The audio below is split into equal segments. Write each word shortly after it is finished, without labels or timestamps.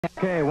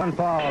Okay, one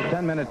fall,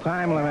 10-minute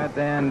time limit,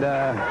 and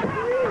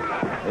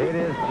it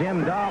is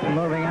Jim Dalton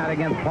moving out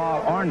against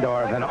Paul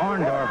Orndorff, and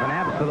Orndorff, an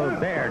absolute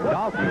bear.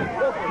 Dalton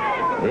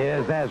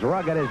is as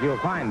rugged as you'll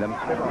find them,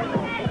 and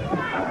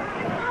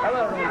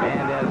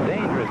as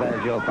dangerous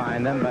as you'll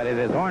find them, but it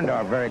is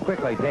Orndorff very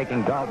quickly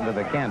taking Dalton to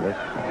the canvas.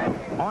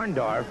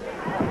 Orndorff,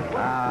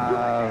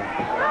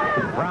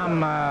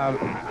 from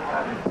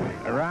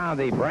around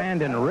the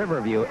Brandon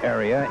Riverview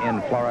area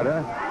in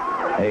Florida,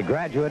 a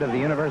graduate of the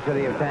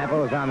University of Tampa,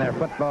 was on their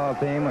football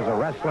team, was a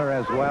wrestler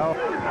as well,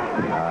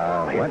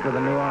 went to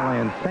the New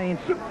Orleans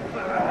Saints,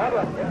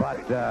 but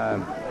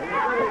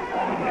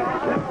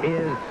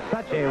is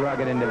such a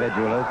rugged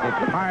individualist,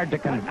 it's hard to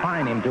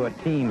confine him to a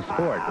team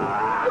sport.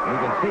 You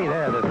can see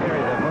there the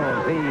series of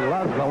moves. He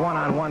loves the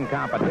one-on-one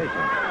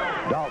competition.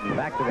 Dalton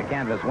back to the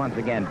canvas once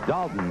again.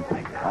 Dalton,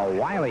 a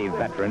wily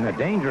veteran, a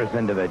dangerous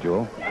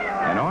individual.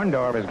 And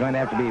Orndorff is going to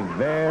have to be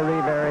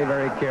very, very,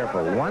 very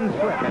careful. One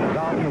slip, and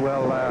Dalton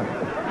will,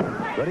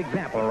 good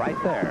example right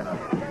there.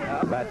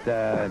 But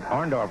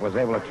Orndorff was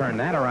able to turn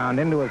that around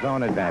into his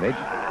own advantage.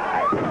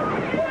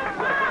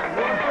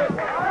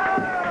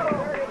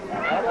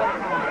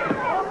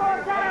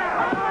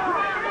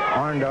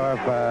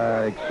 Orndorff,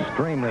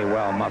 extremely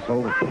well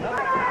muscled.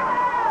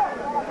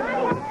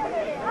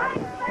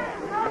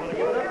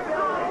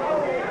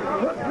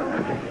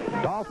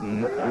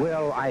 Dalton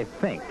will, I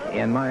think,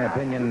 in my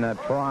opinion,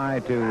 try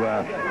to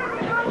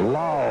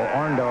lull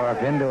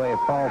Orndorff into a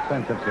false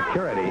sense of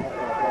security,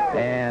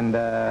 and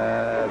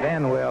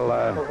then will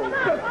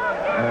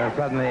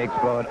suddenly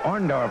explode.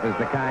 Orndorff is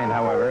the kind,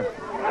 however,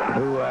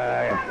 who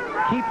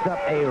keeps up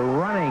a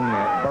running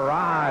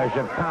barrage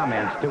of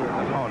comments to his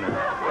opponent.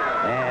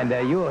 And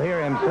you'll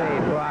hear him say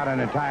throughout an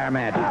entire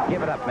match,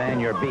 "Give it up,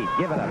 man, you're beat.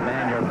 Give it up,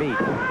 man, you're beat."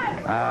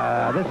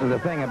 This is the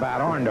thing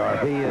about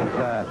Orndorff. He is,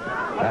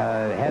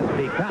 has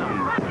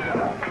become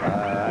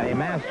a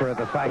master at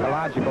the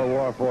psychological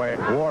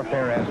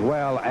warfare as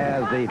well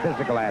as the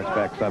physical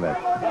aspects of it.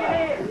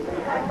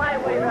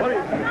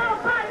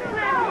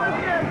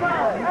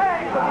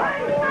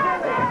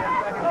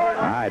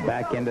 All right,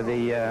 back into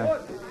the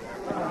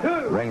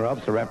ring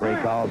ropes. The referee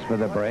calls for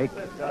the break.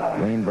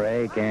 Clean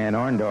break, and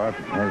Orndorff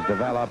has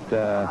developed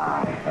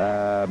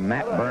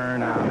Matt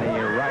Byrne on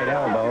the right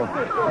elbow.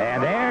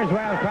 And there's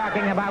what I was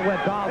talking about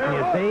with Dalton,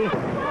 you see.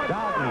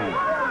 Dalton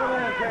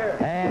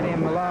had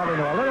him lulled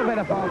into a little bit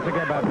of false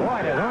security, but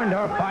boy, does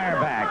Orndorff fire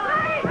back.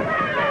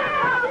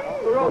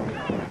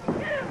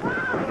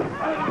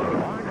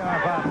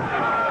 Orndorff up.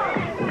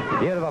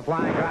 Beautiful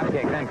flying drop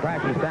kick, then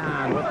crashes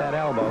down with that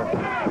elbow.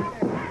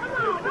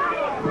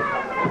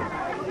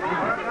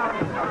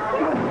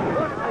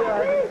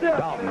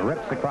 Dalton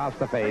rips across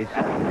the face.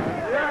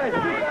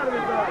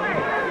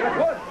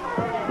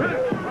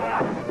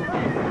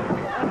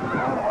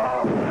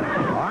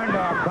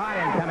 Orndorff caught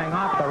him coming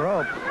off the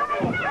ropes.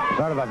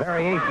 Sort of a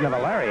variation of a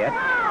lariat.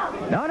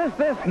 Notice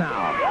this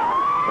now.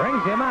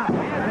 Brings him up.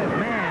 This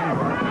man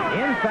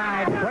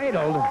inside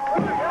cradled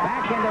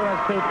back into a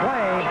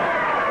souffle.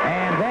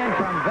 And then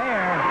from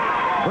there,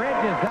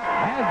 bridges up,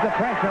 has the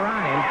pressure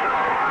on him.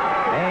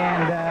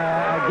 And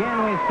again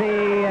we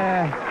see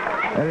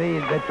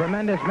the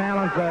tremendous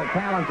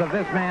talents of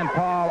this man,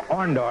 Paul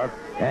Orndorff,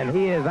 and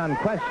he is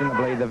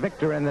unquestionably the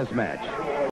victor in this match.